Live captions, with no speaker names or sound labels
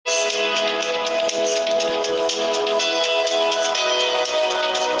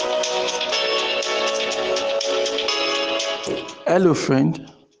Hello,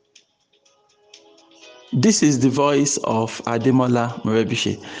 friend. This is the voice of Ademola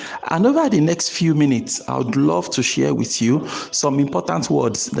Morebise. And over the next few minutes, I would love to share with you some important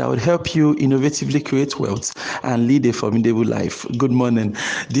words that would help you innovatively create wealth and lead a formidable life. Good morning.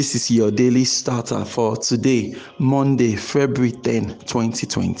 This is your daily starter for today, Monday, February 10,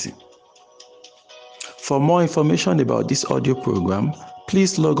 2020. For more information about this audio program,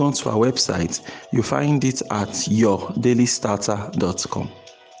 please log on to our website. You'll find it at yourdailystarter.com.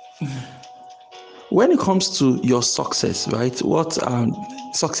 When it comes to your success, right? What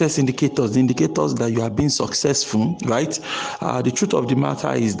success indicators, the indicators that you have been successful, right? The truth of the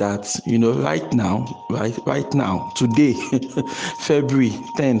matter is that, right now, today, February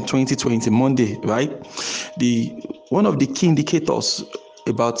 10, 2020, Monday, right? One of the key indicators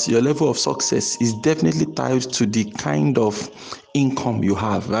about your level of success is definitely tied to the kind of income you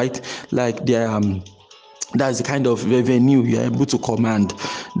have, right? Like that's the kind of revenue you are able to command.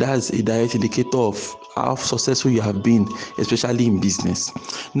 That's a direct indicator of how successful you have been, especially in business.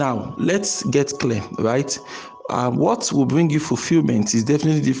 Now, let's get clear, right? What will bring you fulfillment is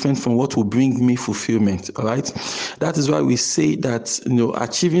definitely different from what will bring me fulfillment, all right? That is why we say that,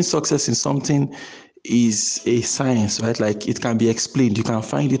 achieving success in something is a science, right? Like it can be explained, you can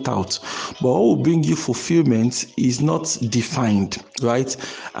find it out. But what will bring you fulfillment is not defined, right?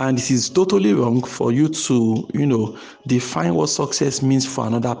 And it is totally wrong for you to, define what success means for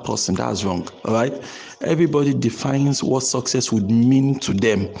another person. That's wrong, all right? Everybody defines what success would mean to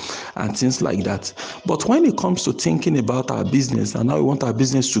them and things like that. But when it comes to thinking about our business and how we want our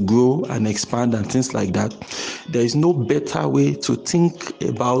business to grow and expand and things like that, there is no better way to think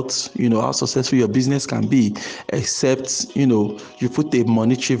about, how successful your business can be, except, you put a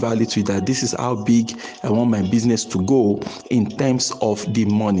monetary value to it, that this is how big I want my business to go in terms of the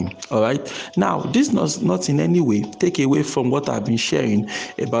money. All right. Now, this does not in any way take away from what I've been sharing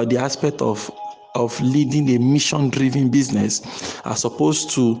about the aspect of leading a mission-driven business as opposed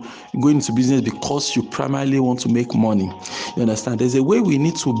to going into business because you primarily want to make money. You understand? There's a way we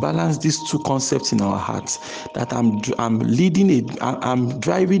need to balance these two concepts in our hearts. That I'm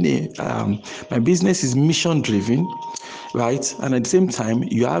driving my business is mission-driven, right? And at the same time,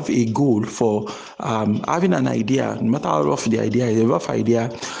 you have a goal for having an idea, no matter how rough the idea is, a rough idea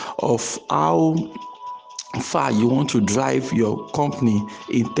of how far you want to drive your company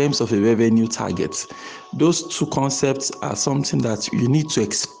in terms of a revenue target. Those two concepts are something that you need to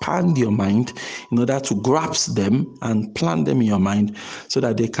expand your mind in order to grasp them and plant them in your mind so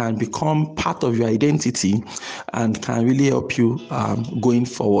that they can become part of your identity and can really help you going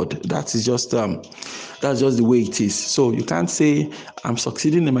forward. That's just the way it is. So you can't say I'm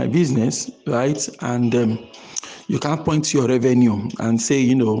succeeding in my business, right? And you can't point to your revenue and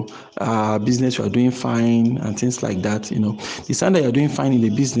say, business you are doing fine and things like that. The sign that you're doing fine in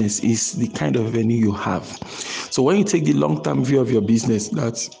the business is the kind of revenue you have. So when you take the long-term view of your business,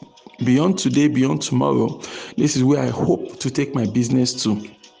 that's beyond today, beyond tomorrow, this is where I hope to take my business to.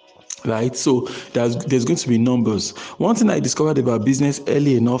 Right, so there's going to be numbers. One thing I discovered about business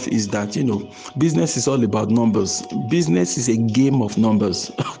early enough is that business is all about numbers. Business is a game of numbers.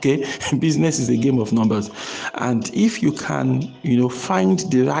 Okay, business is a game of numbers, and if you can find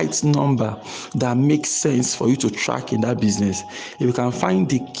the right number that makes sense for you to track in that business, if you can find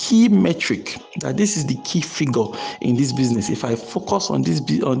the key metric that this is the key figure in this business, if I focus on this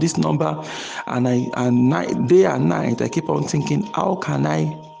number and day and night I keep on thinking, how can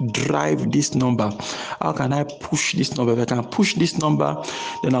I drive this number? How can I push this number? If I can push this number,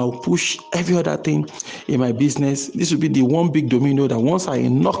 then I'll push every other thing in my business. This will be the one big domino that once I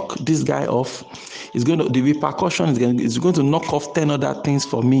knock this guy off, the repercussion is going to knock off 10 other things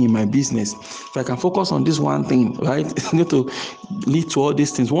for me in my business. If I can focus on this one thing, right, it's going to lead to all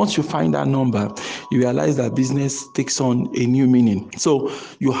these things. Once you find that number, you realize that business takes on a new meaning. So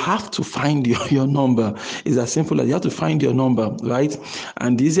you have to find your number. It's as simple as you have to find your number, right?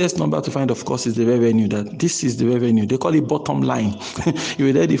 And the easiest number to find, of course, is the revenue. That this is the revenue. They call it bottom line. You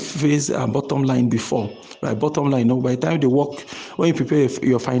will heard the phrase bottom line before, right? Bottom line. By the time when you prepare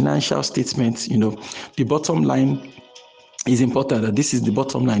your financial statement, the bottom line is important. That this is the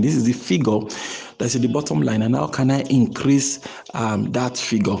bottom line. This is the figure that's in the bottom line, and how can I increase that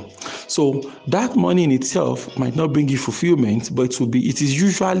figure? So that money in itself might not bring you fulfillment, but it is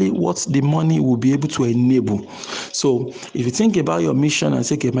usually what the money will be able to enable. So if you think about your mission and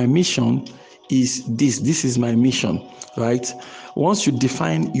say, okay, my mission is this is my mission, right? Once you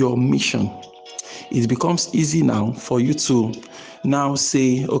define your mission, it becomes easy now for you to now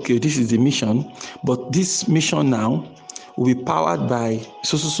say, okay, this is the mission, but this mission now will be powered by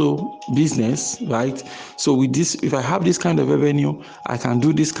so business, right? So with this, if I have this kind of revenue, I can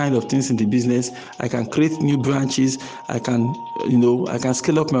do this kind of things in the business. I can create new branches. I can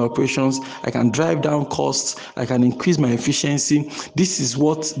scale up my operations. I can drive down costs. I can increase my efficiency. This is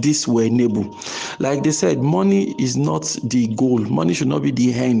what this will enable. Like they said, money is not the goal. Money should not be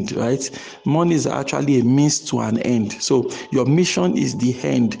the end, right? Money is actually a means to an end. So your mission is the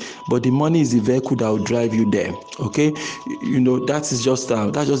end, but the money is the vehicle that will drive you there. Okay, that's just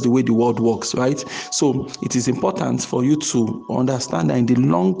the way the world works, right? So it is important for you to understand that in the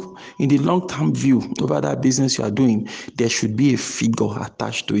long term view over that business you are doing, there should be a figure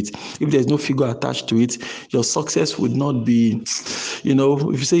attached to it. If there's no figure attached to it, your success would not be, if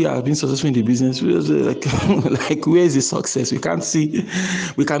you say you have been successful in the business, like where is the success? We cannot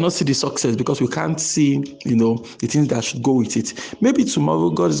see the success because we can't see, the things that should go with it. Maybe tomorrow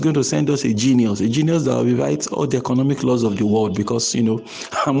God is going to send us a genius that will rewrite all the economic laws of the world, because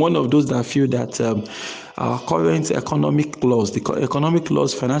I'm one of those that feel that our current economic laws, the economic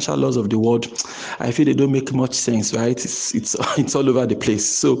laws, financial laws of the world, I feel they don't make much sense, right? It's all over the place.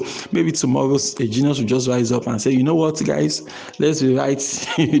 So maybe tomorrow a genius will just rise up and say, you know what, guys, let's rewrite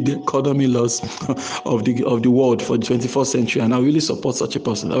the economy laws of the world for the 21st century, and I really support such a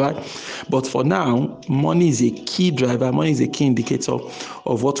person. All right, but for now, money is a key driver. Money is a key indicator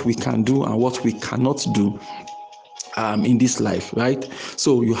of what we can do and what we cannot do in this life, right?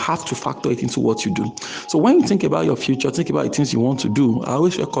 So you have to factor it into what you do. So when you think about your future, think about the things you want to do. I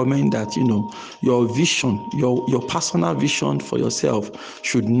always recommend that your vision, your personal vision for yourself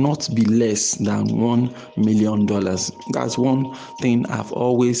should not be less than $1 million. That's one thing I've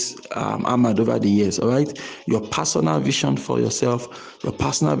always hammered over the years. All right, your personal vision for yourself, your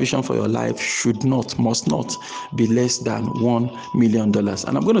personal vision for your life must not be less than $1 million.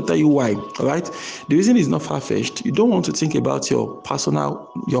 And I'm going to tell you why. All right, the reason is not far-fetched. You don't want to think about your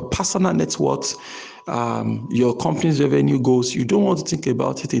personal net worth, your company's revenue goals. You don't want to think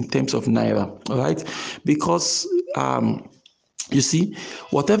about it in terms of naira, all right? Because you see,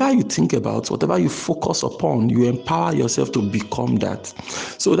 whatever you think about, whatever you focus upon, you empower yourself to become that.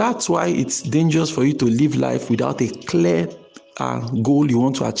 So that's why it's dangerous for you to live life without a clear goal you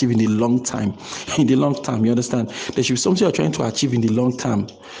want to achieve in the long time. In the long term, you understand? There should be something you're trying to achieve in the long term.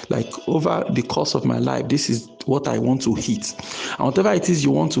 Like, over the course of my life, this is what I want to hit. And whatever it is you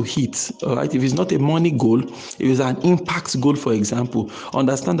want to hit, all right, if it's not a money goal, if it's an impact goal, for example,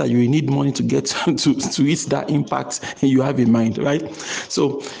 understand that you need money to get to hit that impact you have in mind, right?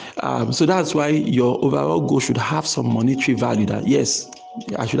 So that's why your overall goal should have some monetary value, that yes,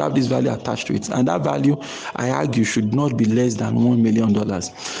 I should have this value attached to it. And that value, I argue, should not be less than $1 million.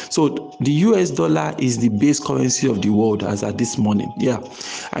 So the US dollar is the base currency of the world as at this morning. Yeah,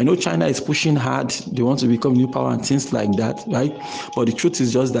 I know China is pushing hard. They want to become new power and things like that, right? But the truth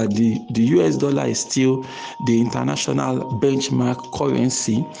is just that the US dollar is still the international benchmark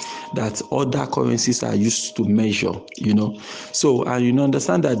currency that other currencies are used to measure, So, and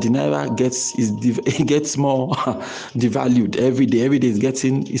understand that the naira gets more devalued every day. Every day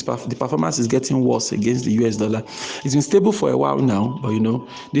the performance is getting worse against the US dollar. It's been stable for a while now, but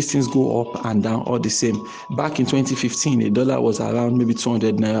these things go up and down all the same. Back in 2015, a dollar was around maybe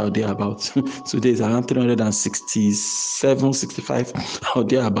 200 naira or thereabout. Today it's around 367, 65 or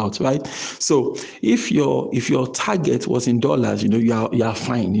thereabout, right? So if your target was in dollars, you are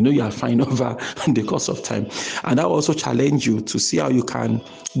fine. You are fine over the course of time, and that will also challenge you to see how you can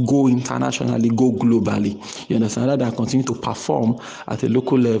go internationally, go globally. You understand, rather than continue to perform at a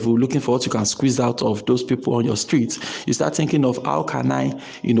local level, looking for what you can squeeze out of those people on your streets. You start thinking of how can I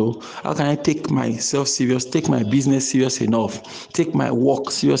take myself serious, take my business serious enough, take my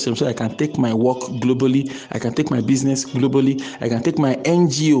work serious enough so I can take my work globally, I can take my business globally, I can take my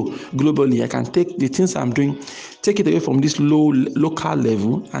NGO globally, I can take the things I'm doing, take it away from this local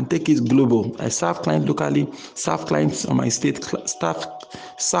level and take it global. I serve clients locally, serve clients on my state,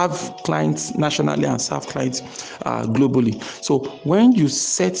 serve clients nationally, and serve clients globally. So when you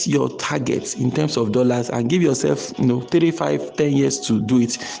set your targets in terms of dollars and give yourself 3, 5, 10 years to do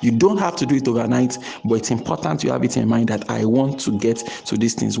it, you don't have to do it overnight, but it's important you have it in mind that I want to get to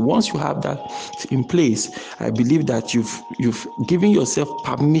these things. Once you have that in place, I believe that you've given yourself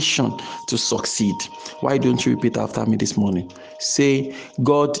permission to succeed. Why don't you repeat after me this morning? Say,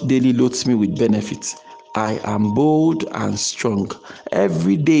 God daily loads me with benefits. I am bold and strong.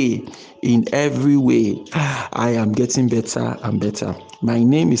 Every day, in every way, I am getting better and better. My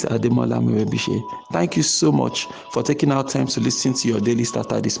name is Ademola Morebise. Thank you so much for taking our time to listen to your daily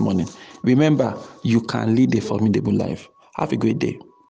starter this morning. Remember, you can lead a formidable life. Have a great day.